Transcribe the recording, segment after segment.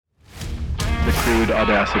Crude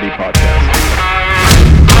Audacity podcast.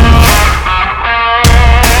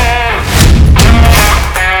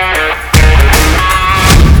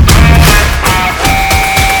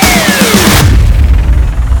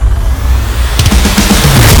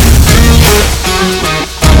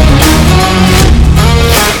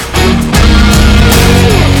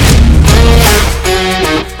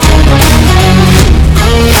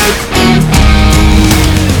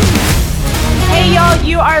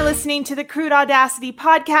 Listening to the Crude Audacity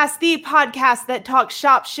podcast, the podcast that talks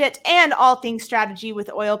shop shit and all things strategy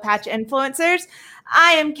with oil patch influencers.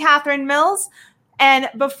 I am Catherine Mills. And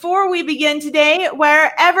before we begin today,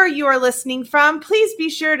 wherever you are listening from, please be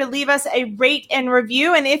sure to leave us a rate and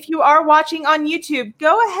review. And if you are watching on YouTube,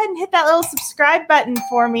 go ahead and hit that little subscribe button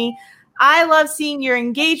for me. I love seeing your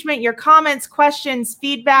engagement, your comments, questions,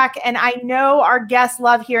 feedback, and I know our guests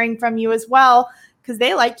love hearing from you as well because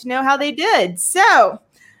they like to know how they did. So,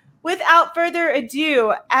 without further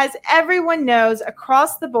ado, as everyone knows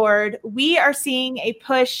across the board, we are seeing a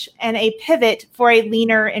push and a pivot for a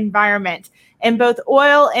leaner environment in both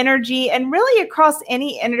oil, energy, and really across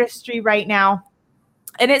any industry right now.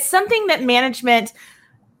 And it's something that management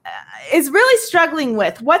is really struggling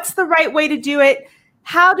with. What's the right way to do it?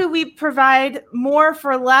 How do we provide more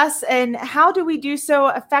for less? And how do we do so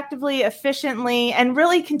effectively, efficiently, and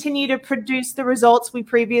really continue to produce the results we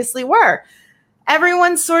previously were?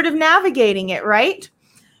 Everyone's sort of navigating it, right?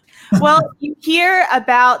 Well, you hear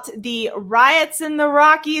about the riots in the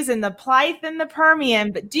Rockies and the Blythe in the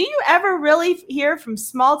Permian, but do you ever really hear from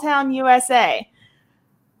small town USA?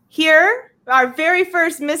 Here, our very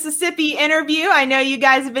first Mississippi interview. I know you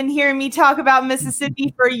guys have been hearing me talk about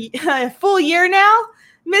Mississippi for a full year now.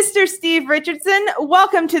 Mr. Steve Richardson,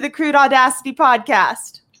 welcome to the Crude Audacity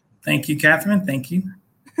podcast. Thank you, Catherine. Thank you.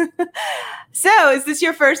 So, is this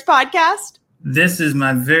your first podcast? This is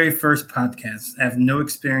my very first podcast. I have no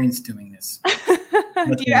experience doing this.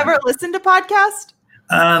 Do you ever listen to podcasts?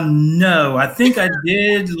 No, I think I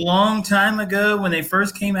did a long time ago when they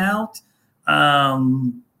first came out.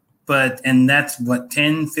 And that's what,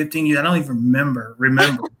 10, 15 years? I don't even remember.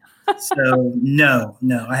 So no,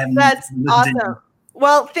 I haven't. That's awesome.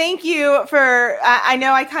 Well, thank you for, I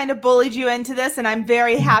know I kind of bullied you into this and I'm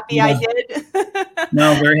very happy I did.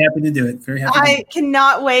 No, very happy to do it. Very happy. I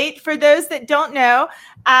cannot wait. For those that don't know,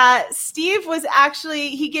 Steve was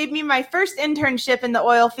actually, he gave me my first internship in the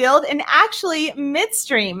oil field and actually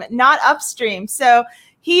midstream, not upstream. So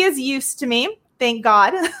he is used to me. Thank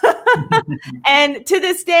God. And to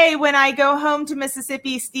this day, when I go home to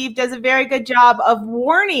Mississippi, Steve does a very good job of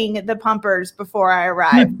warning the pumpers before I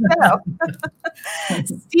arrive. So,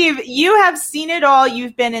 Steve, you have seen it all.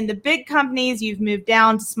 You've been in the big companies. You've moved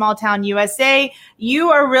down to small town USA. You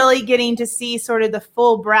are really getting to see sort of the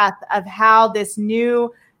full breadth of how this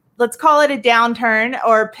new, let's call it a downturn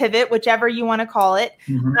or pivot, whichever you want to call it,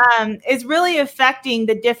 is really affecting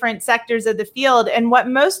the different sectors of the field. And what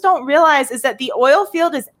most don't realize is that the oil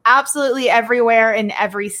field is absolutely everywhere in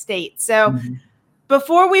every state. So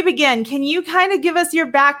before we begin, can you kind of give us your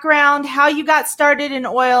background, how you got started in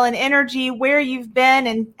oil and energy, where you've been,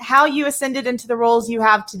 and how you ascended into the roles you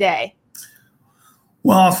have today?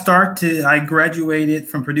 Well, I graduated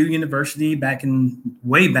from Purdue University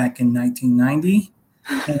way back in 1990.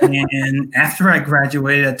 And after I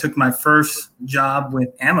graduated, I took my first job with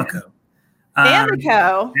Amoco.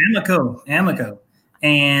 Amoco.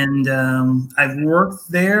 And I've worked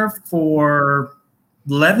there for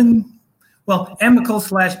Amoco /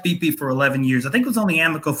 BP for 11 years. I think it was only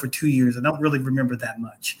Amoco for 2 years. I don't really remember that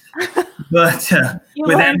much. But you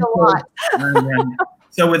learned a lot.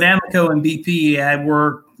 So with Amoco and BP, I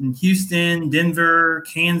worked in Houston, Denver,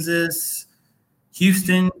 Kansas,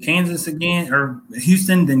 Kansas again, or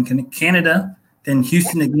Houston, then Canada, then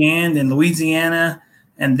Houston again, then Louisiana,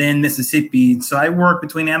 and then Mississippi. So I worked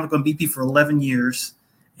between Amoco and BP for 11 years,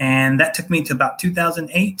 and that took me to about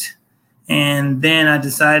 2008. And then I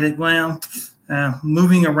decided,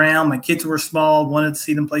 moving around, my kids were small, wanted to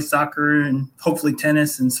see them play soccer and hopefully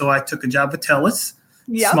tennis. And so I took a job with TELUS,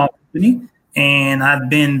 small company, and I've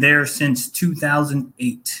been there since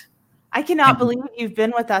 2008. I cannot believe you've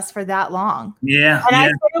been with us for that long. Yeah. And I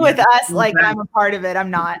say with us like I'm a part of it.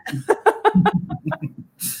 I'm not.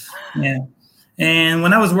 Yeah. And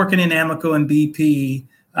when I was working in Amoco and BP,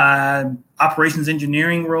 operations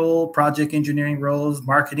engineering role, project engineering roles,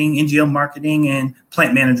 marketing, NGL marketing, and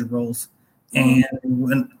plant manager roles. And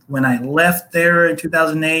when I left there in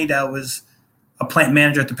 2008, I was a plant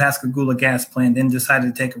manager at the Pascagoula gas plant, then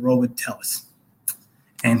decided to take a role with TELUS.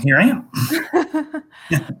 And here I am.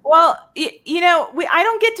 Well, I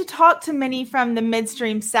don't get to talk to many from the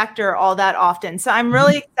midstream sector all that often. So I'm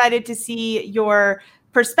really excited to see your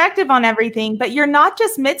perspective on everything. But you're not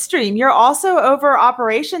just midstream, you're also over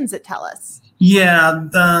operations at TELUS. Yeah.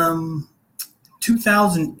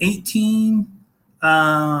 2018,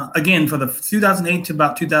 again, for the 2008 to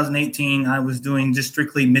about 2018, I was doing just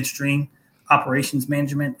strictly midstream operations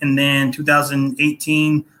management. And then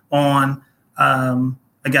 2018 on,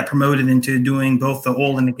 I got promoted into doing both the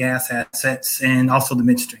oil and the gas assets and also the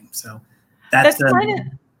midstream. So that's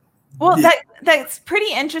that's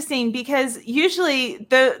pretty interesting because usually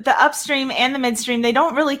the upstream and the midstream, they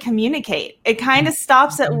don't really communicate. It kind of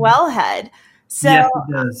stops at wellhead. So yes,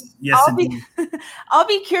 it does. Yes, I'll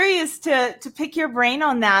be curious to pick your brain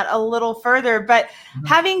on that a little further. But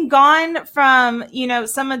having gone from,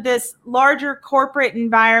 some of this larger corporate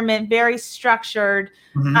environment, very structured,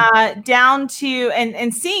 down to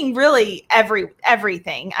and seeing really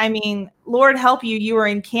everything. I mean, Lord help you, you were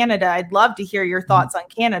in Canada. I'd love to hear your thoughts on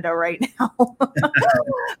Canada right now.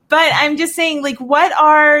 But I'm just saying, like, what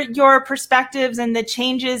are your perspectives and the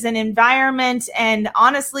changes in environment and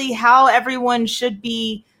honestly how everyone should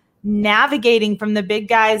be navigating from the big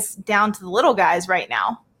guys down to the little guys right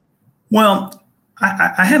now? Well,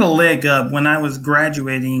 I had a leg up when I was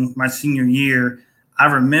graduating my senior year. I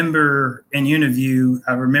remember an interview.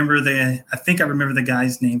 I think I remember the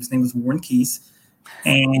guy's name. His name was Warren Keys.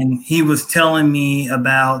 And he was telling me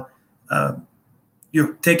about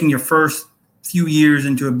you're taking your first few years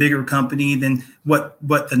into a bigger company than what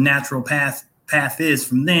the natural path is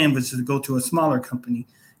from them was to go to a smaller company.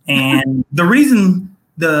 And the reason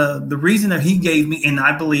that he gave me, and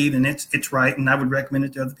I believe, and it's right, and I would recommend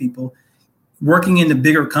it to other people, working in the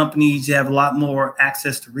bigger companies, you have a lot more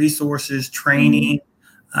access to resources, training.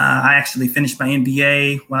 I actually finished my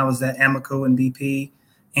MBA when I was at Amoco and BP,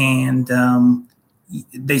 and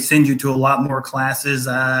they send you to a lot more classes.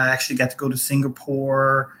 I actually got to go to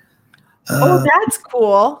Singapore. That's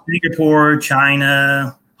cool. Singapore,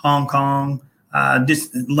 China, Hong Kong,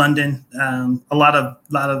 London. A lot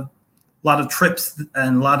of trips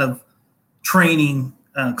and a lot of training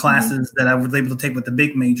classes that I was able to take with the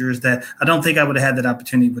big majors that I don't think I would have had that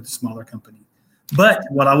opportunity with the smaller company. But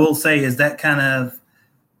what I will say is that kind of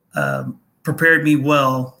prepared me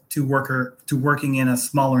well to working in a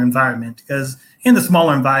smaller environment, because in the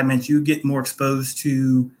smaller environment, you get more exposed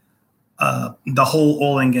to the whole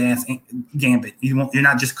oil and gas gambit. You're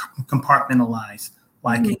not just compartmentalized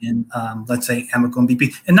like in, let's say, Amoco and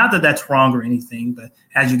BP. And not that that's wrong or anything, but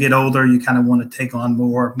as you get older, you kind of want to take on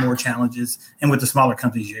more challenges. And with the smaller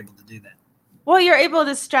companies, you're able to do that. Well, you're able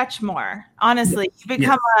to stretch more. Honestly, you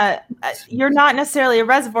become you're not necessarily a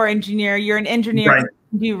reservoir engineer. You're an engineer who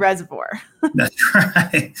can do reservoir. That's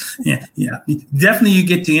right. Yeah. Definitely, you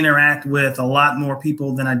get to interact with a lot more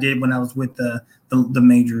people than I did when I was with the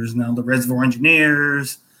majors. Now, the reservoir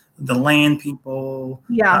engineers, the land people,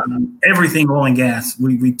 everything oil and gas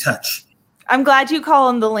we touch. I'm glad you call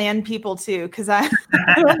them the land people too, because I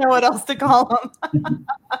don't know what else to call them.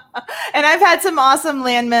 And I've had some awesome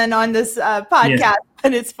landmen on this podcast,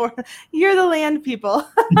 but it's for you're the land people.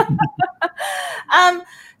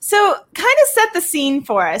 So kind of set the scene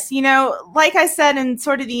for us. Like I said in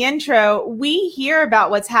sort of the intro, we hear about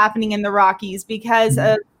what's happening in the Rockies because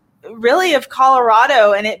of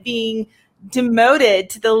Colorado and it being demoted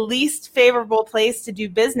to the least favorable place to do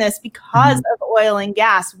business because of oil and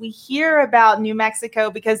gas. We hear about New Mexico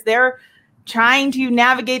because they're trying to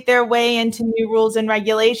navigate their way into new rules and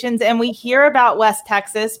regulations. And we hear about West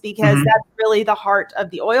Texas because that's really the heart of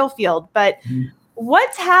the oil field. But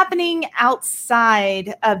what's happening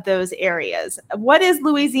outside of those areas? What is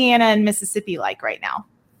Louisiana and Mississippi like right now?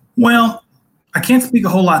 Well, I can't speak a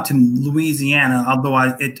whole lot to Louisiana, although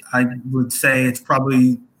I would say it's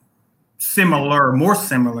probably more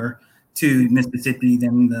similar to Mississippi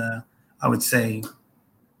than I would say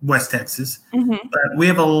West Texas. But we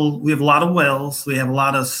have a lot of wells. We have a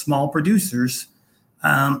lot of small producers.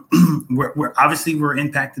 We're obviously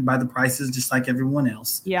impacted by the prices just like everyone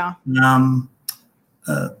else. Yeah.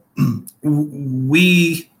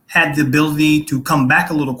 We had the ability to come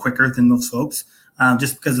back a little quicker than most folks,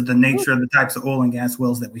 just because of the nature of the types of oil and gas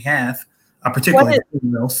wells that we have, particularly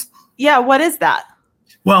wells. Yeah. What is that?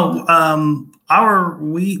 Well,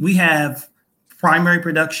 we have primary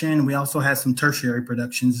production. We also have some tertiary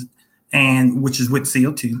productions, which is with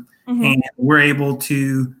CO2, and we're able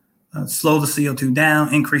to slow the CO2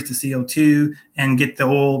 down, increase the CO2, and get the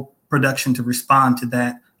oil production to respond to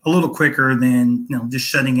that a little quicker than just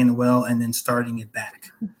shutting in a well and then starting it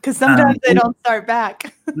back. Because sometimes they don't start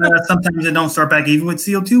back. Sometimes they don't start back. Even with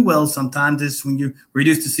CO2 wells, sometimes it's when you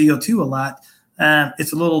reduce the CO2 a lot,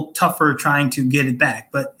 it's a little tougher trying to get it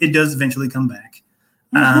back, but it does eventually come back.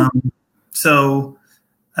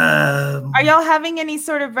 Are y'all having any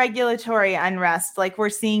sort of regulatory unrest like we're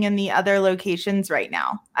seeing in the other locations right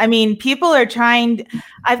now? I mean, people are trying,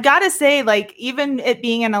 I've got to say, like, even it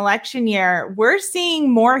being an election year, we're seeing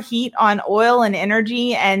more heat on oil and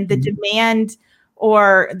energy and the demand,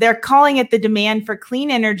 or they're calling it the demand for clean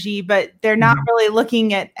energy, but they're not really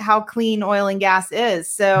looking at how clean oil and gas is.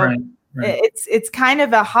 So it's kind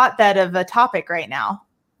of a hotbed of a topic right now.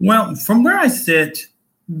 Well, from where I sit,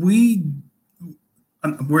 we're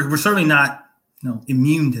certainly not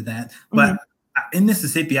immune to that, but in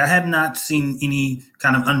Mississippi, I have not seen any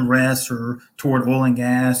kind of unrest or toward oil and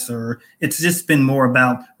gas, or it's just been more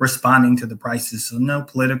about responding to the prices. So no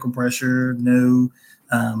political pressure, no.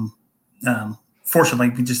 Fortunately,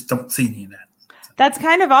 we just don't see any of that. That's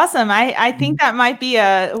kind of awesome. I think that might be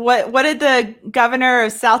what did the governor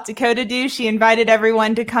of South Dakota do? She invited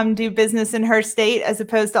everyone to come do business in her state as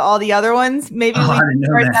opposed to all the other ones. Maybe we can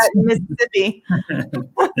start that in Mississippi.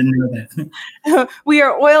 Didn't know that. We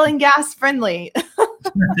are oil and gas friendly.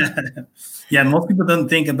 Yeah, most people don't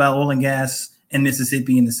think about oil and gas in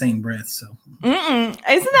Mississippi in the same breath. So isn't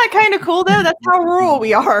that kind of cool though? That's how rural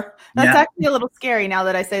we are. That's actually a little scary now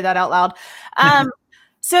that I say that out loud.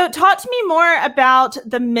 So talk to me more about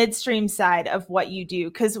the midstream side of what you do,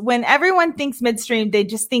 because when everyone thinks midstream, they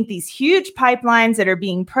just think these huge pipelines that are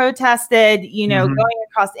being protested, going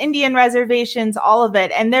across Indian reservations, all of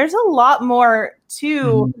it. And there's a lot more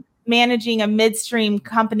to managing a midstream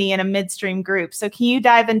company and a midstream group. So can you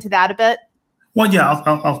dive into that a bit? Well, yeah,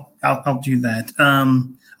 I'll do that.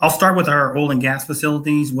 I'll start with our oil and gas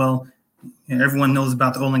facilities. Well, everyone knows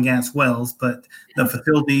about the oil and gas wells, but the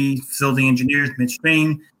facility engineers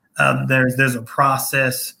midstream, there's a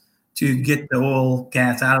process to get the oil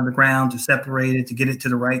gas out of the ground, to separate it, to get it to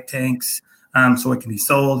the right tanks, so it can be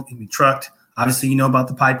sold, it can be trucked. Obviously, you know about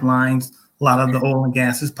the pipelines. A lot of the oil and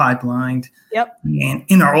gas is pipelined. Yep. And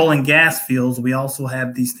in our oil and gas fields, we also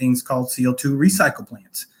have these things called CO2 recycle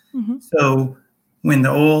plants. So when the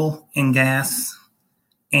oil and gas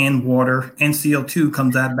and water and CO2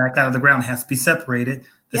 comes back out of the ground, it has to be separated.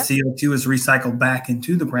 The CO2 is recycled back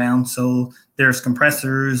into the ground. So there's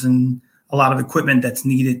compressors and a lot of equipment that's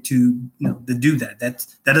needed to do that. That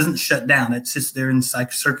doesn't shut down. It sits there and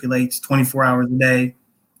circulates 24 hours a day,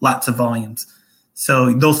 lots of volumes.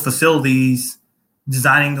 So those facilities,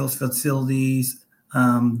 designing those facilities,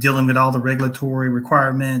 dealing with all the regulatory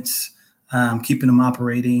requirements, keeping them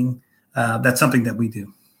operating, that's something that we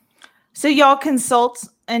do. So y'all consult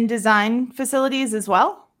and design facilities as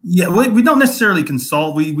well? Yeah, we don't necessarily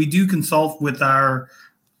consult. We do consult with our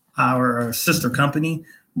sister company,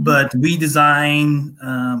 but we design.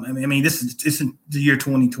 This is the year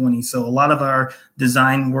 2020, so a lot of our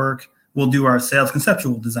design work we'll do ourselves,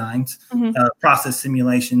 conceptual designs, process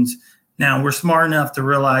simulations. Now we're smart enough to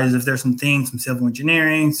realize if there's some civil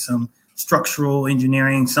engineering, some structural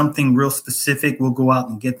engineering, something real specific, we'll go out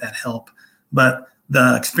and get that help. But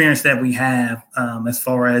the experience that we have, as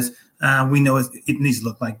far as we know it needs to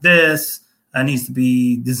look like this, it needs to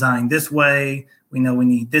be designed this way. We know we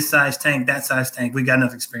need this size tank, that size tank. We got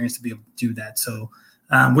enough experience to be able to do that. So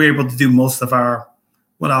we're able to do most of our,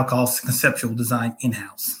 what I'll call conceptual design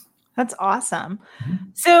in-house. That's awesome.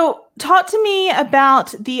 So talk to me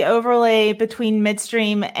about the overlay between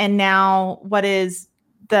midstream and now what is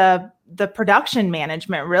the production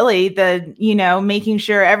management, really, making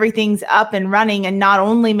sure everything's up and running and not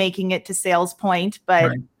only making it to sales point,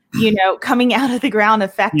 but, coming out of the ground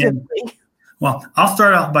effectively. Yeah. Well, I'll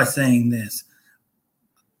start off by saying this.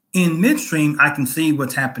 In midstream, I can see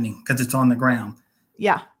what's happening because it's on the ground.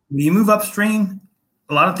 Yeah. When you move upstream,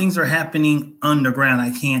 a lot of things are happening underground.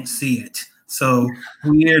 I can't see it. So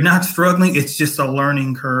we are not struggling. It's just a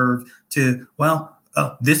learning curve to,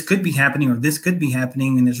 this could be happening or this could be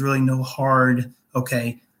happening. And there's really no hard,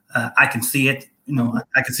 I can see it.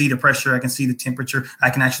 I can see the pressure. I can see the temperature. I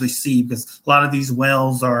can actually see because a lot of these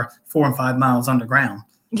wells are 4 and 5 miles underground.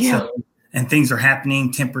 Yeah. So, and things are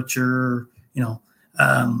happening, temperature,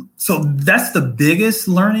 so that's the biggest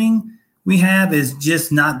learning we have is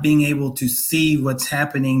just not being able to see what's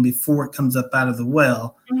happening before it comes up out of the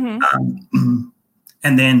well. And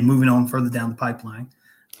then moving on further down the pipeline.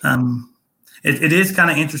 It is kind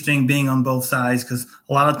of interesting being on both sides because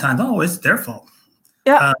a lot of times, it's their fault.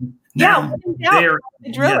 Yeah. They're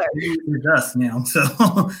us now.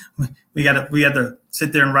 So we have to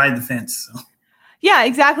sit there and ride the fence. So. Yeah,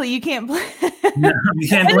 exactly. You can't blame. No, you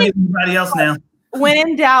can't blame anybody else now. When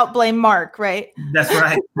in doubt, blame Mark, right? That's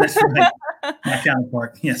right. That's right. My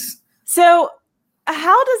counterpart. Yes. So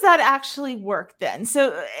how does that actually work then?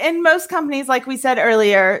 So in most companies, like we said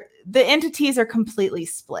earlier, the entities are completely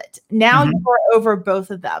split. Now you're over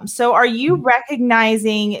both of them. So are you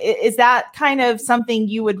recognizing, is that kind of something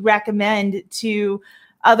you would recommend to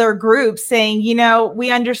other groups saying,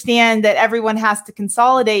 we understand that everyone has to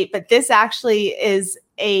consolidate, but this actually is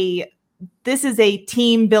a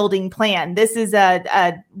team building plan. This is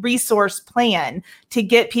a resource plan to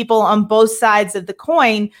get people on both sides of the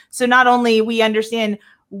coin. So not only we understand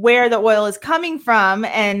where the oil is coming from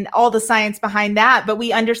and all the science behind that, but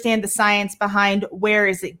we understand the science behind where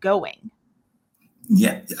is it going.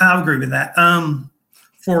 Yeah, I agree with that.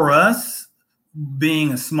 For us,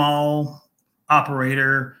 being a small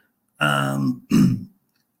operator,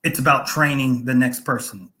 it's about training the next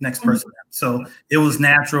person. So it was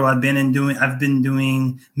natural. I've been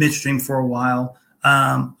doing midstream for a while.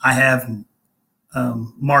 I have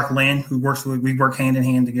Mark Lynn, we work hand in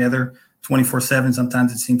hand together 24/7.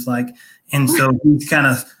 Sometimes it seems like, and so he's kind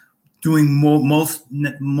of doing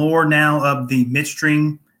more now of the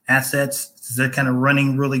midstream assets. They're kind of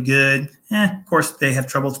running really good. Of course, they have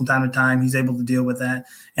trouble from time to time. He's able to deal with that,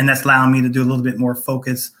 and that's allowing me to do a little bit more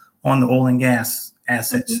focus on the oil and gas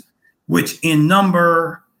assets, which in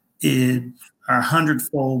number is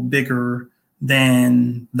 100-fold bigger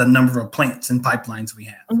than the number of plants and pipelines we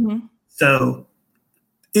have. So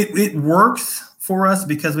it works for us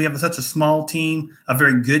because we have such a small team, a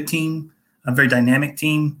very good team, a very dynamic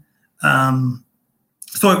team.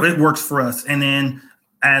 So it works for us. And then,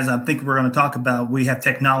 as I think we're going to talk about, we have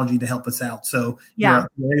technology to help us out. So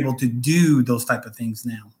we're able to do those type of things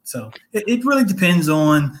now. So it really depends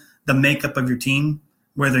on the makeup of your team,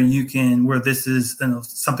 whether this is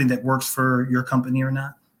something that works for your company or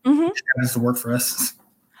not. It has to work for us.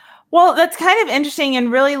 Well, that's kind of interesting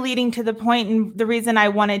and really leading to the point, and the reason I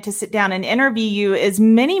wanted to sit down and interview you is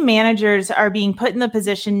many managers are being put in the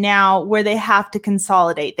position now where they have to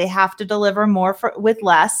consolidate. They have to deliver more with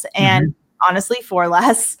less, and honestly, for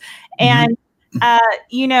less. And,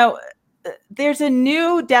 there's a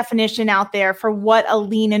new definition out there for what a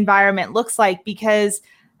lean environment looks like, because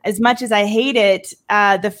as much as I hate it,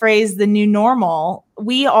 the phrase, the new normal,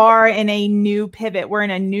 we are in a new pivot. We're in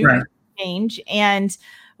a new change, and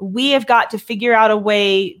we have got to figure out a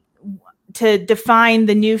way to define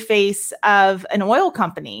the new face of an oil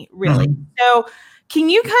company, really. So can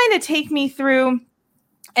you kind of take me through,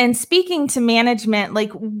 and speaking to management,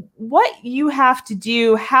 like what you have to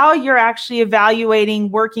do, how you're actually evaluating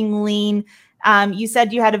working lean? You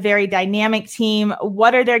said you had a very dynamic team.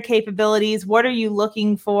 What are their capabilities? What are you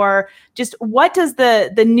looking for? Just what does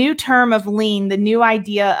the new term of lean, the new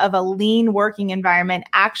idea of a lean working environment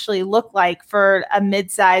actually look like for a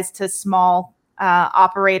mid-sized to small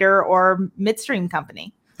operator or midstream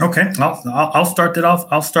company? Okay, I'll start that off.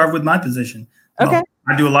 I'll start with my position. Okay.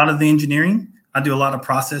 I do a lot of the engineering. I do a lot of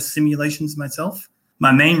process simulations myself.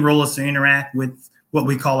 My main role is to interact with what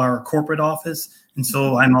we call our corporate office. And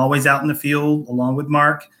so I'm always out in the field along with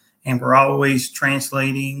Mark, and we're always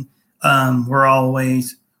translating. We're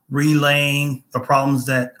always relaying the problems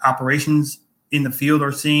that operations in the field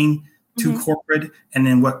are seeing to corporate, and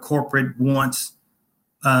then what corporate wants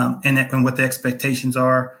and what the expectations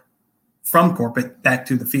are from corporate back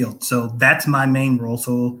to the field. So that's my main role.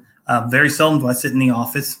 So very seldom do I sit in the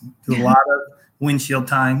office, do a lot of windshield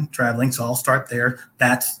time traveling. So I'll start there.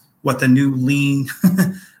 That's what the new lean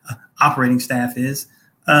operating staff is.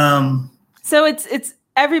 So it's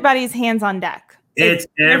everybody's hands on deck. It's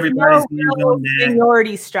everybody's hands on deck.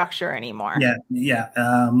 Seniority structure anymore. Yeah.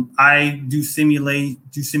 I do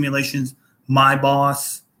simulations. My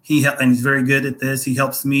boss, and he's very good at this. He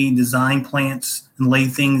helps me design plants and lay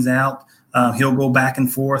things out. He'll go back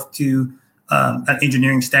and forth to an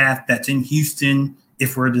engineering staff that's in Houston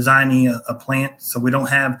if we're designing a plant. So we don't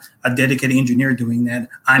have a dedicated engineer doing that.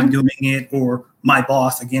 I'm doing it, or my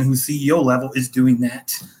boss, again, who's CEO level, is doing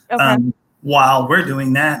that. Okay. While we're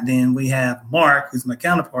doing that, then we have Mark, who's my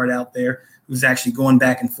counterpart out there, who's actually going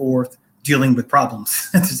back and forth dealing with problems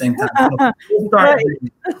at the same time.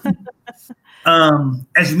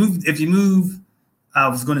 If you move, I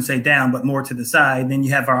was going to say down, but more to the side, then you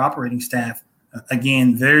have our operating staff.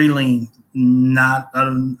 Again, very lean, not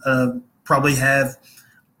probably have,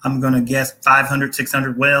 I'm going to guess 500,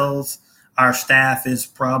 600 wells. Our staff is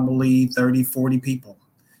probably 30, 40 people.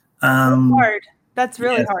 Hard. That's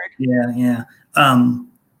really hard. Yeah.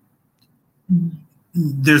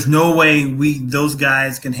 There's no way those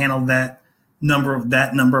guys can handle that number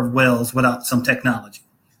of wells without some technology.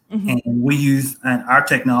 And we use, and our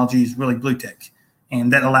technology is really blue tech.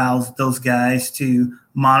 And that allows those guys to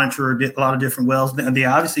monitor a lot of different wells. They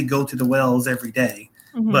obviously go to the wells every day,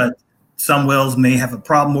 but some wells may have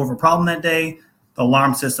more of a problem that day. The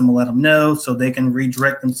alarm system will let them know so they can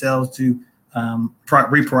redirect themselves to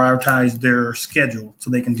reprioritize their schedule so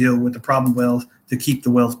they can deal with the problem wells to keep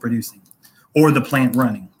the wells producing or the plant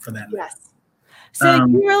running for that matter. Yes. So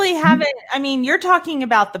you really haven't, I mean, you're talking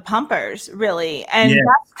about the pumpers really. And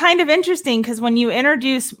that's kind of interesting because when you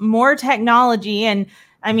introduce more technology, and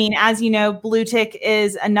I mean, as you know, BlueTick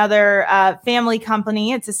is another family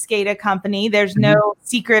company. It's a SCADA company. There's no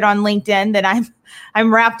secret on LinkedIn that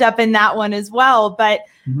I'm wrapped up in that one as well. But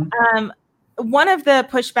one of the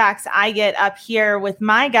pushbacks I get up here with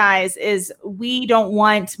my guys is we don't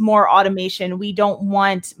want more automation. We don't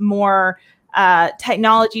want more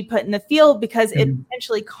technology put in the field because it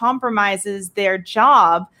potentially compromises their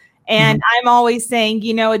job. And I'm always saying,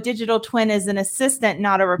 you know, a digital twin is an assistant,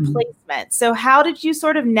 not a replacement. So how did you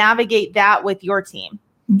sort of navigate that with your team?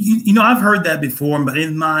 You know, I've heard that before, but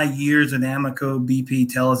in my years at Amoco,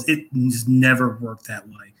 BP tell us it just never worked that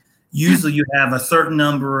way. Usually you have a certain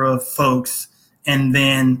number of folks and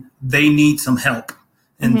then they need some help.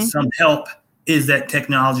 And some help is that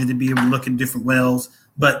technology to be able to look at different wells.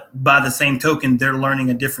 But by the same token, they're learning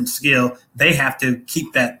a different skill. They have to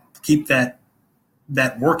keep that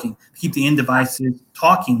working, keep the end devices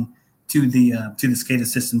talking to the SCADA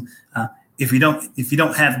system. If you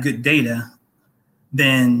don't have good data,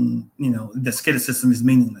 then you know the SCADA system is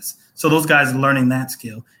meaningless. So those guys are learning that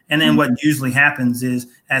skill. And then what usually happens is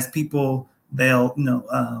as people they'll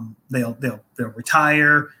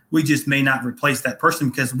retire. We just may not replace that person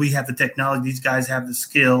because we have the technology. These guys have the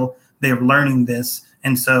skill. They're learning this.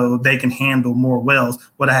 And so they can handle more wells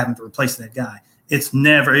without having to replace that guy.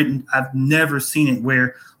 I've never seen it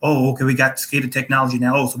where, okay, we got SCADA technology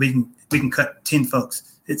now. So we can cut 10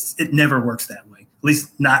 folks. It never works that way. At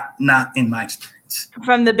least not in my experience.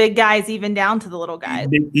 From the big guys even down to the little guys.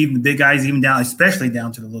 Even the big guys, even down, especially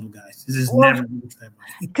down to the little guys. This is never works that way.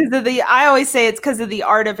 Because I always say it's because of the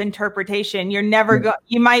art of interpretation. You're never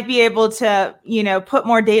you might be able to, you know, put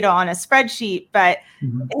more data on a spreadsheet, but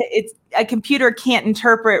it's a computer can't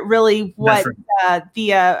interpret really what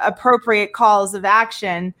the appropriate calls of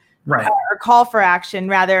action or call for action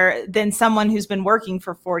rather than someone who's been working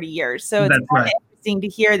for 40 years. So it's interesting to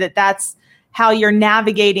hear that that's how you're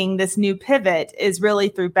navigating this new pivot is really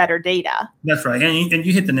through better data. That's right. And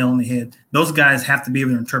you hit the nail on the head. Those guys have to be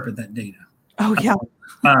able to interpret that data. Oh, yeah.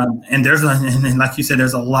 And like you said,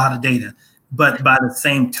 there's a lot of data. But by the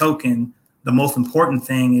same token, the most important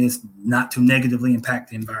thing is not to negatively impact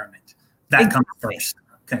the environment. That comes first.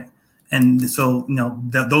 Okay. And so, you know,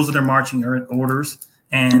 those are their marching orders.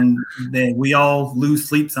 And we all lose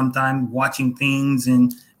sleep sometimes watching things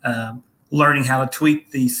and learning how to tweak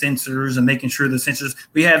the sensors and making sure the sensors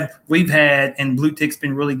we've had, and BlueTick's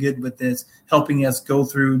been really good with this, helping us go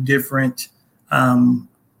through different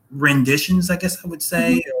renditions, I guess I would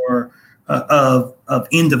say, or of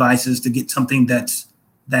end devices to get something that's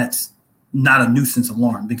not a nuisance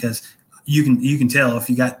alarm, because you can tell if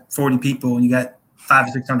you got 40 people and you got 500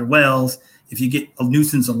 or 600 wells, if you get a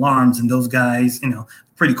nuisance alarms and those guys, you know,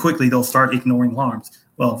 pretty quickly they'll start ignoring alarms.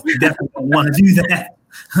 Well, you definitely don't want to do that.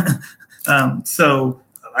 So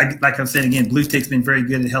like I said, again, BlueTick's been very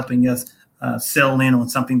good at helping us sell in on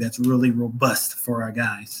something that's really robust for our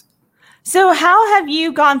guys. So how have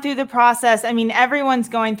you gone through the process? I mean, everyone's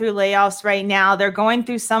going through layoffs right now. They're going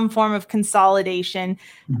through some form of consolidation.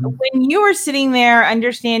 When you were sitting there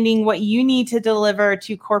understanding what you need to deliver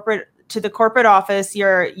to the corporate office,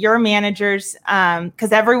 your managers,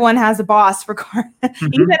 because everyone has a boss.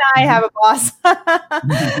 Even I have a boss. But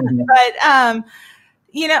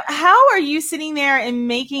you know, how are you sitting there and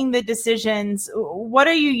making the decisions? What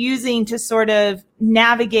are you using to sort of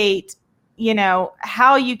navigate, you know,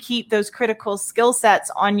 how you keep those critical skill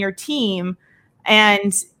sets on your team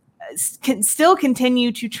and can still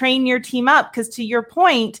continue to train your team up? Because to your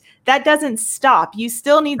point, that doesn't stop. You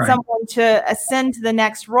still need someone to ascend to the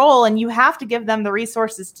next role, and you have to give them the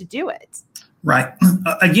resources to do it. Right.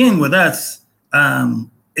 Again, with us,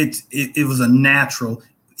 it was a natural.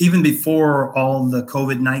 Even before all the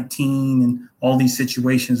COVID-19 and all these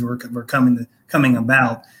situations were coming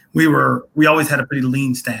about, we always had a pretty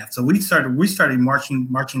lean staff. So we started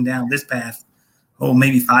marching down this path,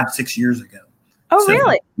 maybe 5-6 years ago. Oh, so,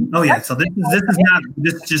 really? Oh, yeah. So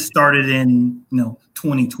this just started in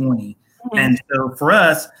 2020, and so for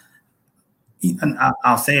us, and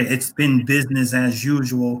I'll say it, it's been business as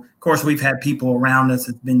usual. Of course, we've had people around us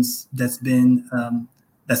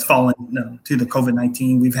that's fallen to the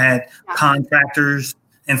COVID-19. We've had contractors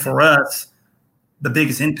And for us, the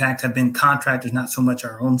biggest impact have been contractors, not so much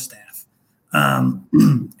our own staff,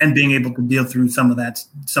 and being able to deal through some of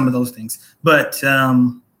those things. But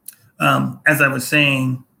as I was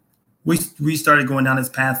saying, we started going down this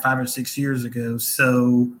path 5 or 6 years ago.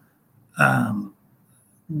 So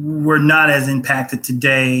we're not as impacted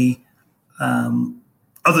today,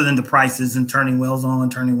 other than the prices and turning wells on,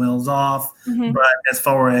 turning wells off. Mm-hmm. But as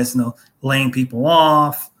far as laying people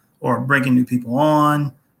off or bringing new people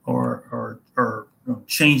on, or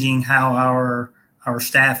changing how our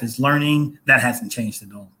staff is learning, that hasn't changed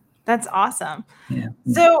at all. That's awesome. Yeah.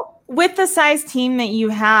 So with the size team that you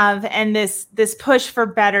have and this push for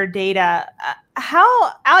better data,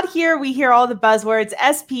 how out here we hear all the buzzwords,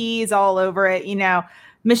 SPEs all over it,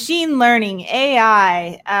 machine learning,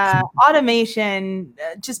 AI, automation,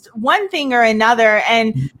 just one thing or another.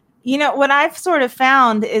 And, what I've sort of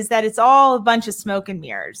found is that it's all a bunch of smoke and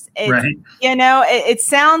mirrors. Right. It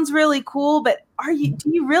sounds really cool, but do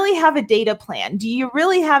you really have a data plan? Do you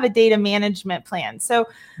really have a data management plan? So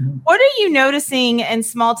what are you noticing in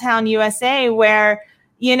small town USA where,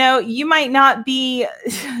 you might not be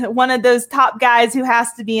one of those top guys who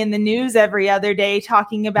has to be in the news every other day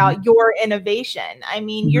talking about your innovation? I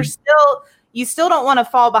mean, you still don't want to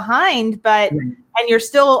fall behind, and you're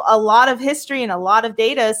still a lot of history and a lot of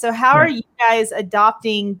data. So how are you guys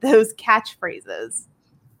adopting those catchphrases?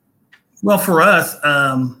 Well, for us,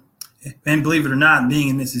 and believe it or not, being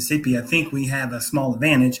in Mississippi, I think we have a small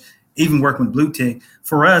advantage, even working with Blue Tick.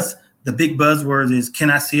 For us, the big buzzword is,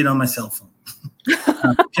 can I see it on my cell phone?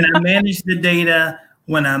 Can I manage the data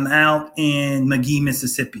when I'm out in McGee,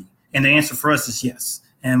 Mississippi? And the answer for us is yes.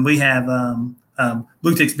 And we have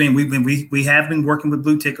Blue Tick's we have been working with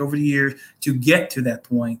Blue Tick over the years to get to that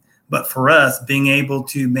point. But for us, being able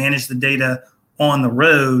to manage the data on the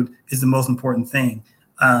road is the most important thing.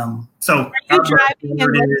 So are you driving and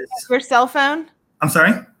looking at your cell phone? I'm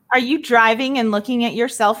sorry? Are you driving and looking at your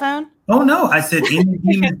cell phone? Oh, no. I said in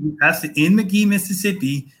McGee,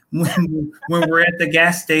 Mississippi, when we're at the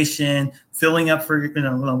gas station, filling up for,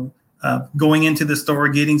 going into the store,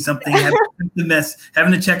 getting something,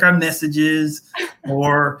 having to check our messages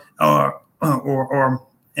or I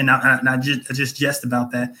just jest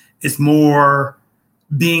about that. It's more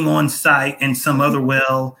being on site and some other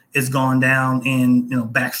well is gone down in,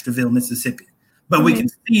 Baxterville, Mississippi. But we can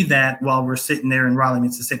see that while we're sitting there in Raleigh,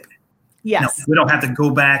 Mississippi. Yes. We don't have to go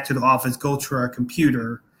back to the office, go to our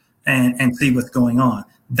computer and see what's going on.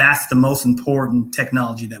 That's the most important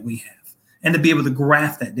technology that we have. And to be able to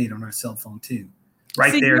graph that data on our cell phone too.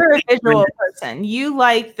 Right there. You're a visual person. You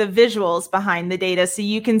like the visuals behind the data so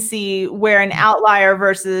you can see where an outlier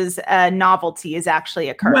versus a novelty is actually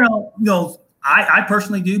occurring. Well, I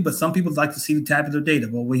personally do, but some people like to see the tabular data.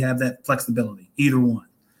 Well, we have that flexibility, either one.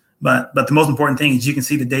 But the most important thing is you can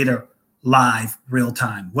see the data live, real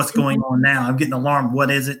time. What's going on now? I'm getting alarmed.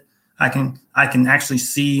 What is it? I can actually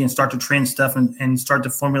see and start to trend stuff and start to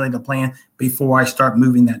formulate a plan before I start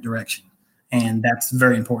moving that direction. And that's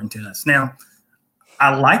very important to us. Now,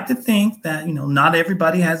 I like to think that, not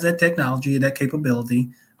everybody has that technology, that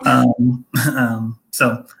capability.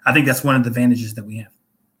 So I think that's one of the advantages that we have.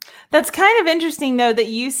 That's kind of interesting, though, that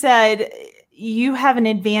you said you have an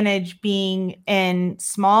advantage being in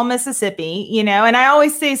small Mississippi, and I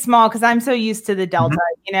always say small because I'm so used to the Delta,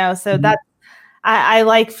 so that's, I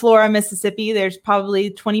like Flora, Mississippi. There's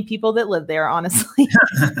probably 20 people that live there, honestly.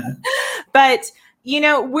 But,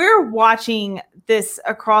 we're watching this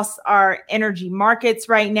across our energy markets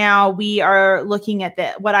right now. We are looking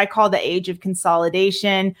at what I call the age of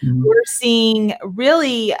consolidation. Mm-hmm. We're seeing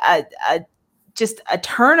really just a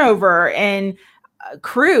turnover in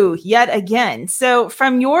crew yet again. So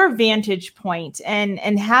from your vantage point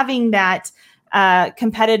and having that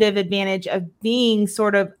competitive advantage of being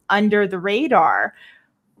sort of under the radar,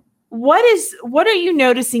 what are you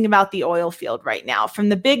noticing about the oil field right now, from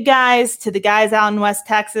the big guys to the guys out in West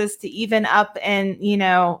Texas to even up in,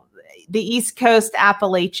 the East Coast,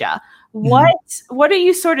 Appalachia? What are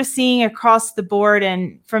you sort of seeing across the board?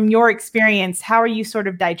 And from your experience, how are you sort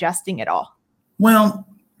of digesting it all? Well,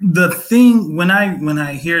 the thing when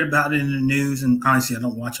I hear about it in the news, and honestly, I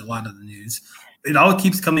don't watch a lot of the news, it all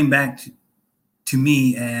keeps coming back to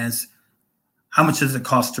me as how much does it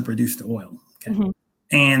cost to produce the oil? Okay. Mm-hmm.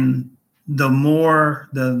 And the more,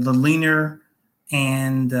 the leaner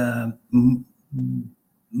and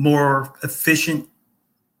more efficient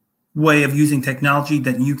way of using technology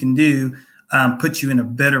that you can do puts you in a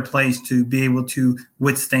better place to be able to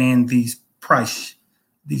withstand these price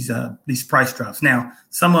drops. Now,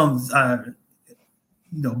 some of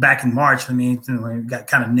back in March, I mean, it got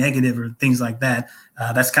kind of negative or things like that.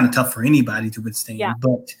 That's kind of tough for anybody to withstand. Yeah.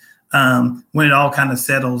 But when it all kind of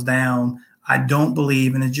settles down, I don't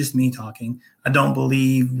believe, and it's just me talking, I don't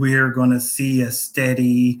believe we're going to see a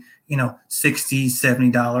steady, $60,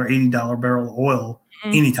 $70, $80 barrel of oil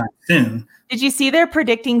anytime soon. Did you see they're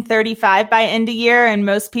predicting 35 by end of year, and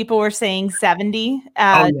most people were saying 70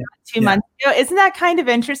 2 months ago? Isn't that kind of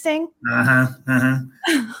interesting?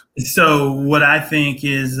 So what I think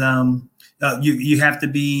is you have to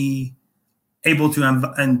be able to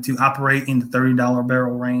operate in the $30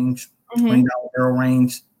 barrel range, $20 barrel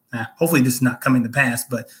range. Hopefully this is not coming to pass,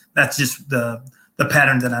 but that's just the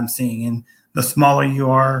pattern that I'm seeing. And the smaller you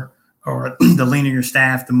are, or the leaner your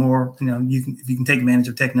staff, the more, if you can take advantage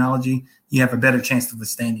of technology, you have a better chance of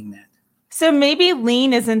withstanding that. So maybe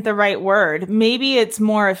lean isn't the right word. Maybe it's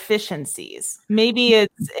more efficiencies. Maybe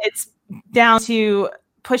it's down to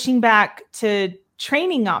pushing back to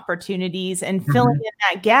training opportunities and filling in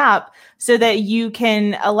that gap so that you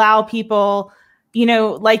can allow people,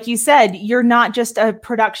 like you said, you're not just a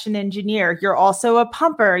production engineer. You're also a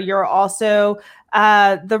pumper. You're also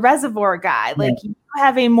the reservoir guy. Like you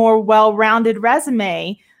have a more well-rounded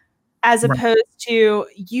resume as opposed to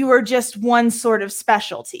you are just one sort of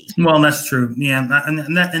specialty. Well, that's true. Yeah.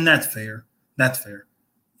 And that's fair. That's fair.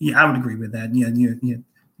 Yeah, I would agree with that. Yeah.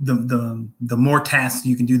 The more tasks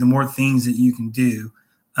you can do, the more things that you can do,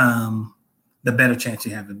 the better chance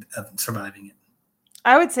you have of surviving it.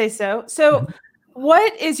 I would say so. So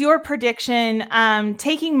what is your prediction,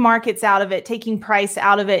 taking markets out of it, taking price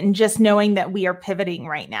out of it, and just knowing that we are pivoting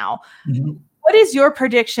right now? What is your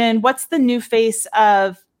prediction? What's the new face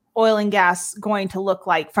of oil and gas going to look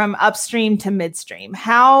like from upstream to midstream?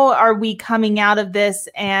 How are we coming out of this?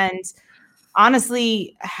 And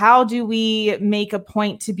honestly, how do we make a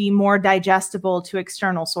point to be more digestible to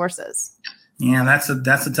external sources? Yeah, that's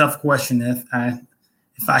a tough question. If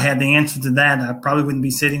I had the answer to that, I probably wouldn't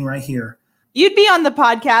be sitting right here. You'd be on the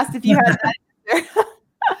podcast if you had that answer.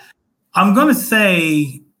 I'm going to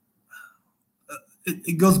say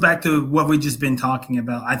it goes back to what we've just been talking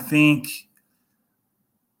about. I think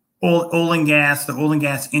the oil and gas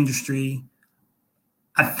industry,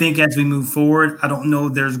 I think as we move forward, I don't know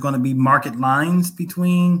there's going to be market lines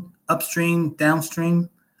between upstream,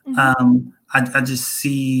 downstream. I just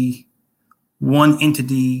see one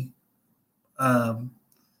entity,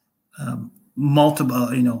 multiple,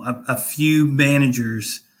 a few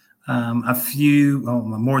managers,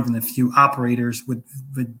 more than a few operators with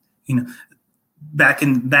back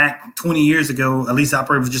 20 years ago, a lease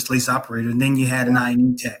operator was just a lease operator. And then you had an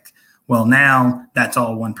I&E tech. Well, now that's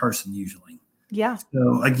all one person usually. Yeah.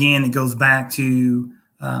 So again, it goes back to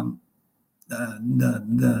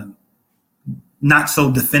the not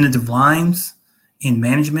so definitive lines in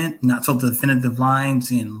management, not so definitive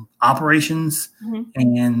lines in operations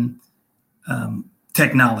and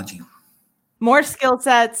technology. More skill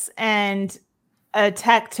sets and a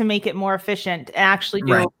tech to make it more efficient and actually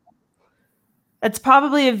do it. That's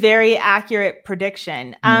probably a very accurate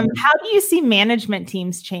prediction. How do you see management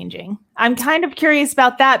teams changing? I'm kind of curious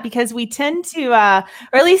about that because we tend to,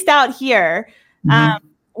 or at least out here,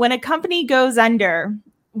 when a company goes under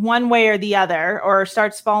one way or the other or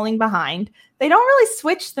starts falling behind, they don't really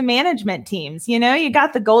switch the management teams. You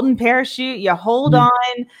got the golden parachute, you hold on.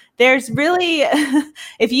 There's really,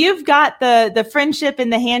 if you've got the friendship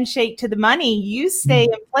and the handshake to the money, you stay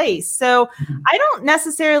in place. So I don't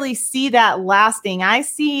necessarily see that lasting. I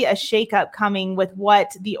see a shakeup coming with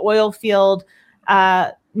what the oil field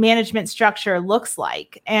management structure looks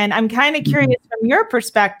like. And I'm kind of curious from your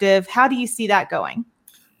perspective, how do you see that going?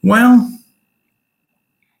 Well,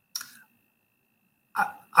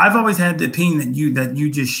 I've always had the opinion that you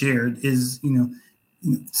just shared is,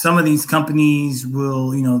 some of these companies will,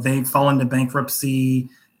 they fall into bankruptcy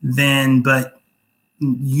then, but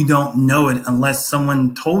you don't know it unless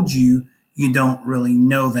someone told you. You don't really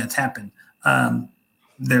know that's happened.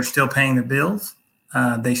 They're still paying their bills.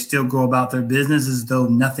 They still go about their business as though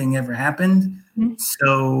nothing ever happened.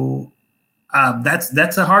 So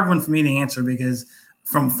that's a hard one for me to answer because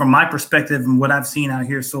from my perspective and what I've seen out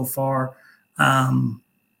here so far,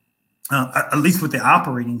 at least with the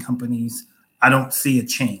operating companies, I don't see a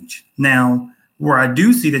change. Now, where I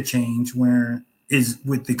do see the change is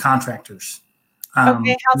with the contractors.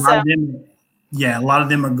 Okay, how so? A lot of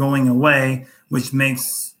them are going away, which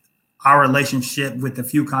makes our relationship with the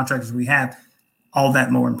few contractors we have all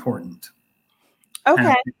that more important.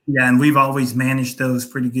 Okay. And we've always managed those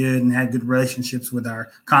pretty good and had good relationships with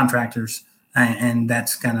our contractors, and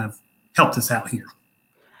that's kind of helped us out here.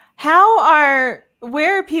 How are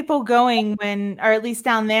Where are people going when, or at least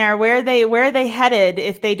down there, where are they headed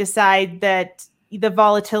if they decide that the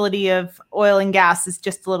volatility of oil and gas is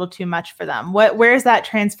just a little too much for them? Where is that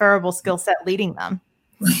transferable skill set leading them?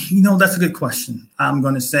 That's a good question. I'm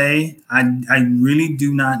going to say I really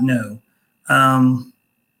do not know.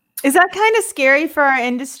 Is that kind of scary for our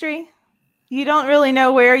industry? You don't really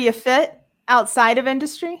know where you fit outside of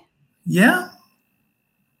industry? Yeah.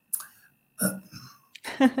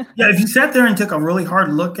 Yeah, if you sat there and took a really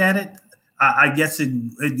hard look at it, I guess it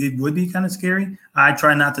would be kind of scary. I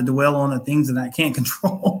try not to dwell on the things that I can't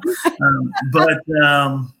control.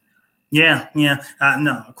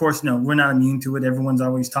 No, of course, no, we're not immune to it. Everyone's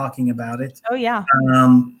always talking about it. Oh, yeah.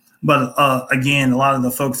 But again, a lot of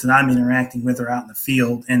the folks that I'm interacting with are out in the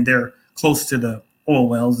field and they're close to the oil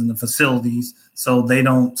wells and the facilities, so they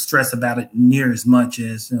don't stress about it near as much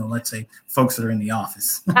as, let's say folks that are in the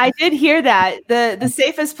office. I did hear that the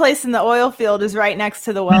safest place in the oil field is right next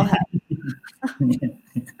to the wellhead. Yeah,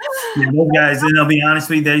 those guys, and I'll be honest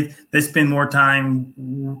with you, they spend more time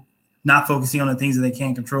not focusing on the things that they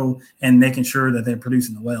can't control and making sure that they're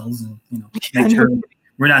producing the wells and make sure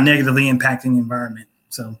we're not negatively impacting the environment.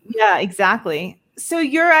 So yeah, exactly. So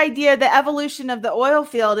your idea, the evolution of the oil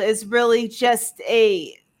field, is really just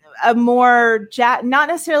a more not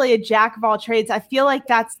necessarily a jack of all trades. I feel like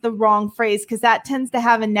that's the wrong phrase because that tends to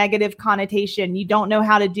have a negative connotation. You don't know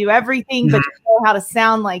how to do everything, but you know how to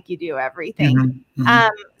sound like you do everything.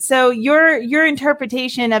 So your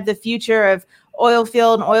interpretation of the future of oil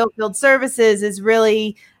field and oil field services is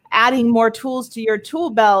really adding more tools to your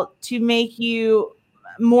tool belt to make you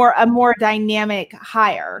a more dynamic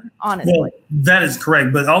hire, honestly. Well, that is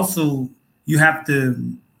correct. But also you have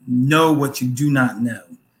to know what you do not know.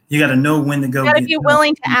 You got to know when to go. You got to be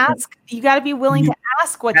willing to ask. You got to be willing to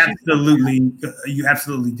ask what you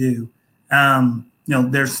absolutely do.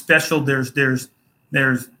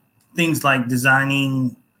 There's things like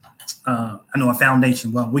designing, a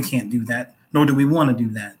foundation. Well, we can't do that, nor do we want to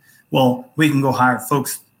do that. Well, we can go hire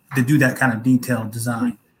folks to do that kind of detailed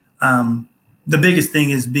design. The biggest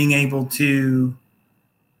thing is being able to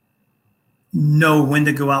know when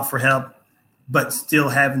to go out for help, but still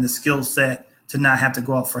having the skill set to not have to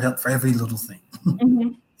go out for help for every little thing.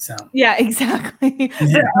 So yeah, exactly.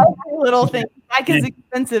 Yeah. Every little thing. That gets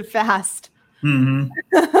expensive fast.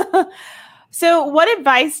 So what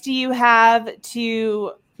advice do you have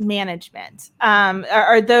to management?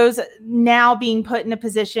 Are those now being put in a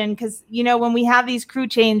position? Because, when we have these crew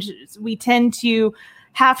changes, we tend to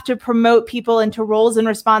have to promote people into roles and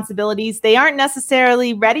responsibilities they aren't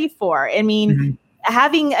necessarily ready for. I mean,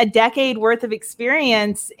 having a decade worth of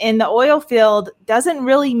experience in the oil field doesn't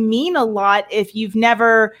really mean a lot if you've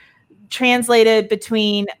never translated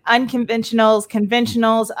between unconventionals,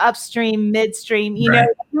 conventionals, upstream, midstream.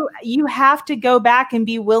 You have to go back and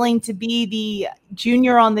be willing to be the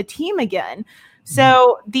junior on the team again.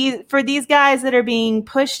 So for these guys that are being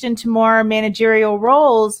pushed into more managerial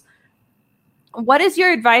roles, what is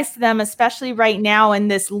your advice to them, especially right now in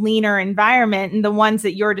this leaner environment and the ones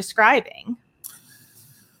that you're describing?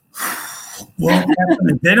 Well,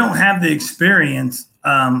 if they don't have the experience,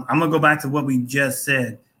 I'm going to go back to what we just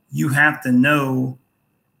said. You have to know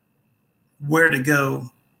where to go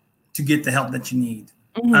to get the help that you need.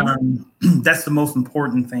 That's the most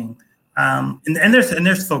important thing. And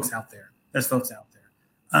there's folks out there. There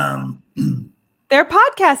are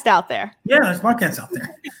podcasts out there. Yeah, there's podcasts out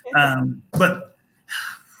there. But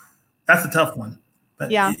that's a tough one.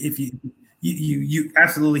 But yeah, if you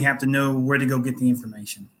absolutely have to know where to go get the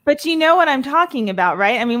information. But you know what I'm talking about,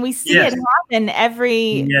 right? I mean, we see it happen I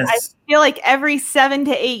feel like every 7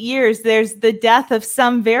 to 8 years, there's the death of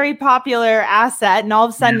some very popular asset, and all of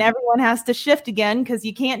a sudden everyone has to shift again because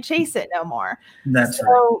you can't chase it no more. That's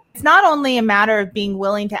right. It's not only a matter of being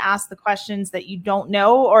willing to ask the questions that you don't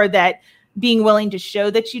know or that being willing to show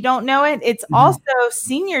that you don't know it. It's also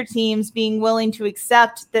senior teams being willing to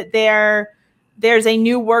accept that there's a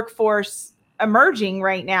new workforce emerging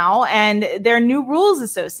right now and there are new rules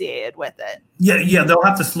associated with it. Yeah, they'll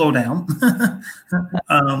have to slow down.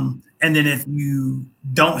 And then if you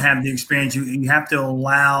don't have the experience, you have to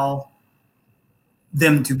allow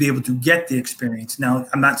them to be able to get the experience. Now,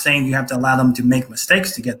 I'm not saying you have to allow them to make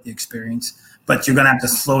mistakes to get the experience, but you're going to have to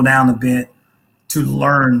slow down a bit to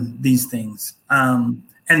learn these things. And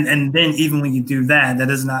then even when you do that, that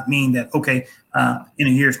does not mean that, okay, in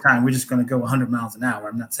a year's time, we're just going to go 100 miles an hour.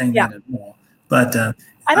 I'm not saying that at all. But I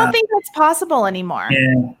don't think that's possible anymore.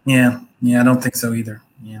 Yeah, I don't think so either.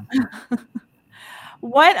 Yeah.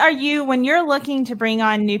 What are you, when you're looking to bring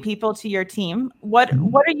on new people to your team, what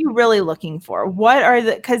are you really looking for? What are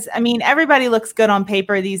because I mean, everybody looks good on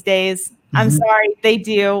paper these days. I'm sorry, they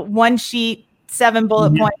do. One sheet, 7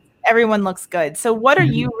 bullet points, everyone looks good. So what are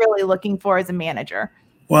you really looking for as a manager?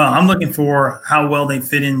 Well, I'm looking for how well they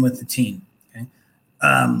fit in with the team. Okay.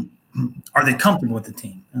 Are they comfortable with the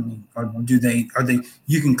team? I mean, are they,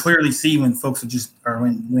 you can clearly see when folks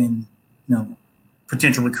when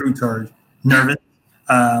potential recruits are nervous.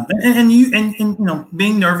 And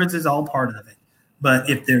being nervous is all part of it. But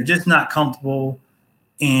if they're just not comfortable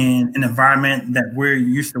in an environment that we're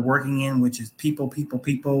used to working in, which is people,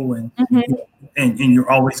 and and you're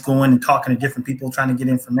always going and talking to different people, trying to get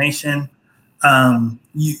information.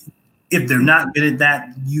 If they're not good at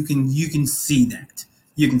that, you can see that.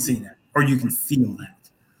 You can see that, or you can feel that.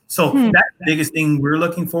 So that's the biggest thing we're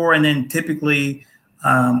looking for. And then typically,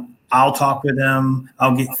 I'll talk with them.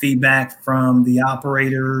 I'll get feedback from the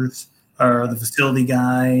operators or the facility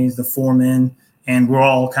guys, the foremen, and we'll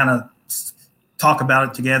all kind of talk about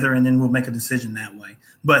it together, and then we'll make a decision that way.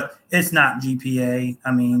 But it's not GPA.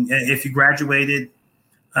 I mean, if you graduated,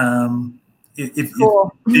 if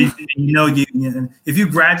you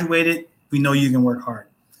graduated, we know you can work hard.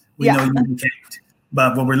 We know you can.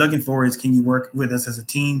 But what we're looking for is, can you work with us as a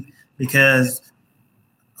team? Because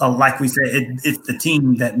like we said, it's the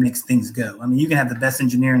team that makes things go. I mean, you can have the best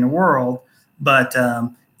engineer in the world, but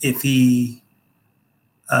if he,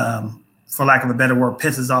 for lack of a better word,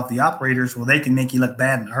 pisses off the operators, well, they can make you look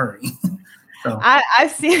bad in a hurry. So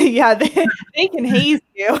I've seen, they can haze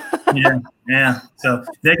you. yeah. So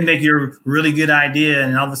they can make your really good idea,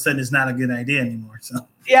 and all of a sudden it's not a good idea anymore. So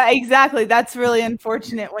yeah, exactly. That's really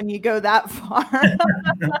unfortunate when you go that far.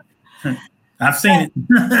 I've seen it.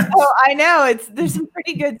 Oh, I know. There's some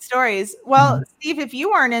pretty good stories. Well, Steve, if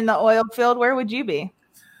you weren't in the oil field, where would you be?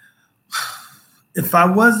 If I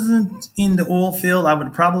wasn't in the oil field, I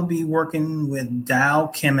would probably be working with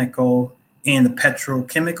Dow Chemical in the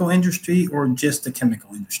petrochemical industry, or just the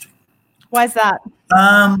chemical industry. Why is that?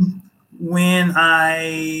 When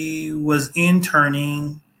I was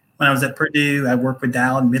interning, when I was at Purdue, I worked with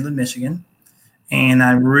Dow in Midland, Michigan, and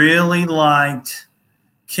I really liked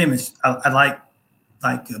chemistry. I like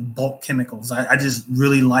bulk chemicals. I just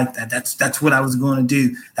really like that. That's what I was going to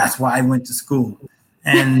do. That's why I went to school.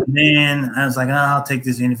 And then I was like, I'll take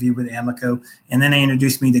this interview with Amoco. And then they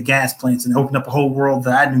introduced me to gas plants and opened up a whole world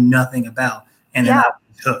that I knew nothing about. And then I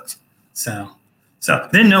was hooked. So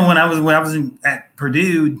then when I was at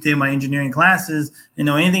Purdue, did my engineering classes, didn't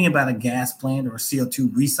know anything about a gas plant or a CO2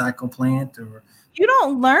 recycle plant. Or you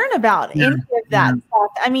don't learn about any of that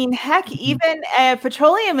stuff. I mean, heck, even a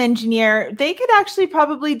petroleum engineer, they could actually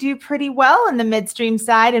probably do pretty well in the midstream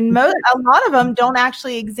side, and a lot of them don't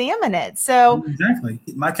actually examine it. So exactly,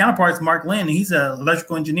 my counterpart is Mark Lynn. He's an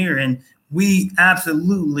electrical engineer, and we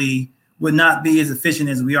absolutely would not be as efficient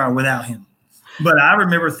as we are without him. But I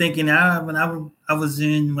remember thinking, when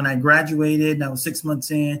I graduated, and I was 6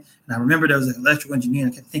 months in, and I remember there was an electrical engineer,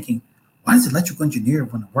 and I kept thinking, why does an electrical engineer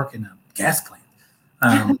want to work in a gas plant?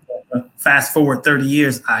 Fast forward 30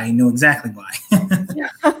 years, I know exactly why.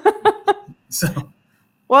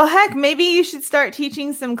 Well, heck, maybe you should start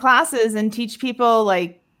teaching some classes and teach people,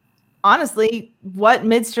 like, honestly, what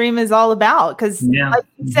midstream is all about. Because like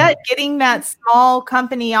you said, getting that small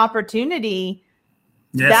company opportunity,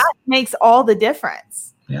 that makes all the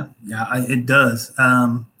difference. Yeah, it does.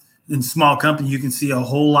 In small company, you can see a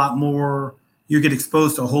whole lot more. You get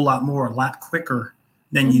exposed to a whole lot more, a lot quicker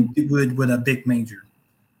than you would with a big major.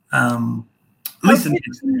 At least in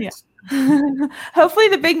experience. Hopefully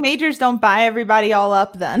the big majors don't buy everybody all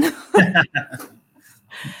up then.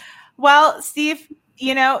 Well, Steve,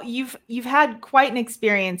 you've had quite an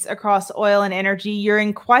experience across oil and energy. You're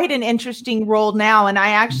in quite an interesting role now, and I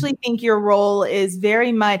actually think your role is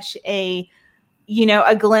very much a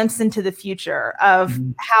glimpse into the future of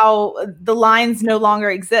how the lines no longer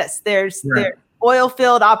exist. There's oil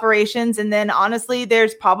field operations, and then honestly,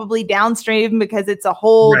 there's probably downstream, because it's a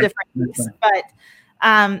whole different piece. But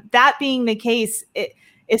that being the case,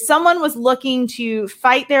 if someone was looking to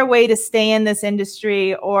fight their way to stay in this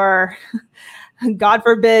industry, or God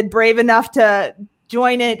forbid, brave enough to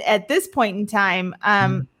join it at this point in time,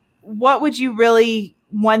 what would you really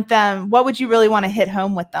want to hit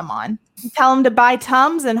home with them on? Tell them to buy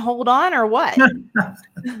Tums and hold on, or what?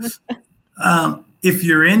 If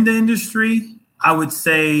you're in the industry, I would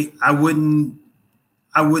say I wouldn't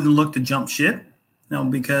look to jump ship,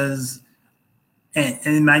 because and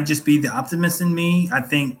it might just be the optimist in me. I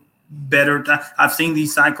think better. I've seen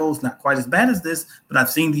these cycles, not quite as bad as this, but I've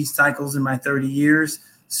seen these cycles in my 30 years.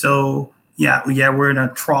 So yeah, we're in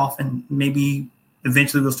a trough, and maybe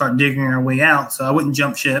eventually we'll start digging our way out. So I wouldn't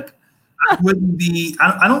jump ship. I wouldn't be,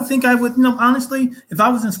 I don't think I would, honestly, if I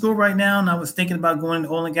was in school right now and I was thinking about going to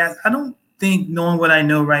oil and gas, I don't think, knowing what I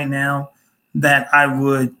know right now, that I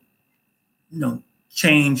would,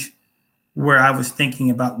 change where I was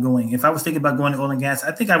thinking about going. If I was thinking about going to oil and gas,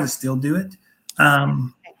 I think I would still do it.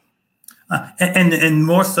 And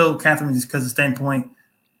more so, Catherine, just because of the standpoint,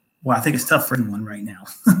 well, I think it's tough for everyone right now.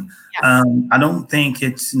 Yes. I don't think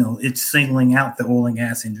it's singling out the oil and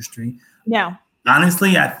gas industry. No.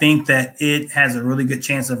 Honestly, I think that it has a really good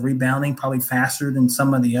chance of rebounding, probably faster than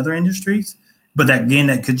some of the other industries. But that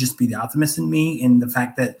could just be the optimist in me and the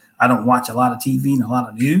fact that I don't watch a lot of TV and a lot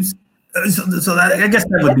of news. So I guess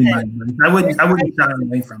that would be my advice. I wouldn't shy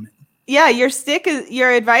away from it. Yeah, your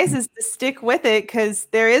advice is to stick with it because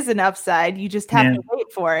there is an upside. You just have to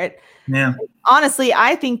wait for it. Yeah. Honestly,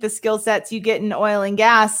 I think the skill sets you get in oil and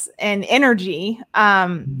gas and energy,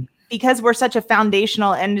 because we're such a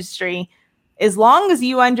foundational industry, as long as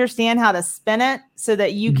you understand how to spin it so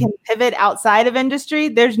that you can pivot outside of industry,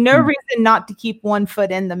 there's no reason not to keep one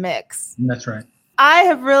foot in the mix. That's right. I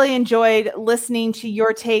have really enjoyed listening to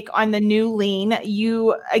your take on the new lean.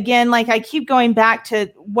 You, again, I keep going back to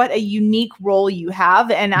what a unique role you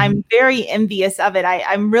have, and I'm very envious of it.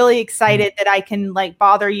 I'm really excited that I can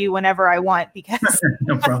bother you whenever I want because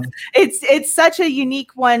no problem. It's such a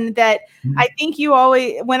unique one that I think you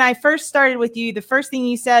always, when I first started with you, the first thing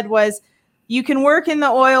you said was, you can work in the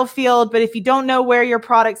oil field, but if you don't know where your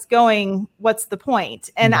product's going, what's the point?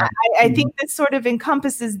 And I think this sort of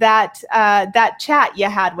encompasses that chat you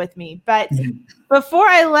had with me. But before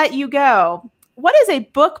I let you go, what is a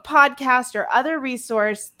book, podcast, or other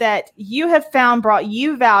resource that you have found brought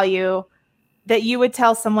you value that you would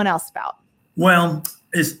tell someone else about? Well,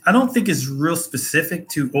 I don't think it's real specific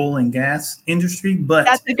to oil and gas industry, but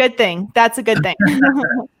that's a good thing. That's a good thing.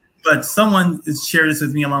 But someone shared this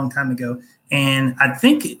with me a long time ago. And I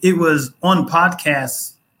think it was on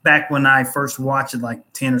podcasts back when I first watched it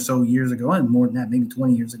 10 or so years ago, and more than that, maybe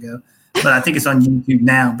 20 years ago. But I think it's on YouTube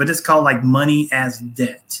now. But it's called Money as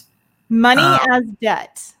Debt. Money as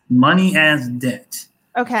Debt. Money as Debt.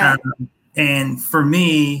 Okay. And for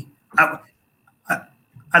me, I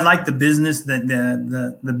like the business,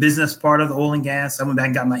 the business part of the oil and gas. I went back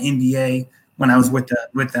and got my MBA when I was with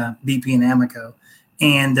BP and Amoco.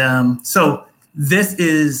 And so this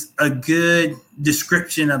is a good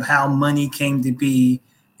description of how money came to be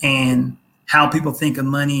and how people think of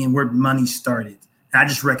money and where money started. And I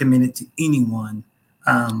just recommend it to anyone.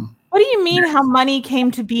 What do you mean how money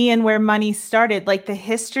came to be and where money started? The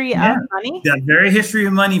history of money? The very history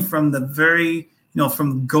of money, from the very,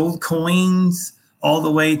 from gold coins all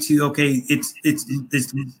the way to, okay,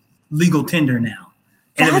 it's legal tender now.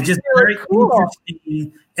 And it was just really very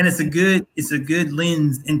interesting. And it's a good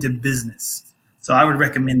lens into business. So I would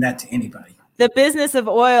recommend that to anybody. The business of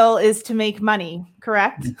oil is to make money,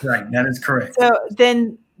 correct? That's right. That is correct. So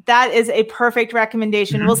then that is a perfect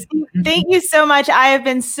recommendation. Well, Steve, thank you so much. I have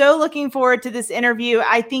been so looking forward to this interview.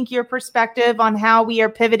 I think your perspective on how we are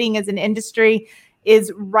pivoting as an industry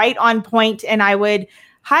is right on point. And I would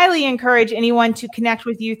highly encourage anyone to connect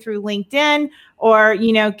with you through LinkedIn or,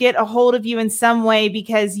 get a hold of you in some way,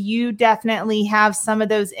 because you definitely have some of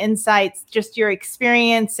those insights, just your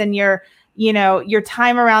experience and your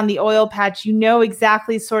time around the oil patch.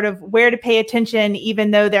 Exactly sort of where to pay attention, even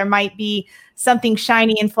though there might be something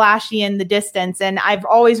shiny and flashy in the distance. And I've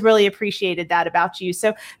always really appreciated that about you.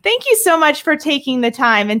 So thank you so much for taking the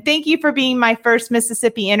time. And thank you for being my first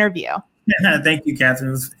Mississippi interview. Thank you,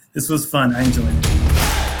 Catherine. This was fun. I enjoyed it.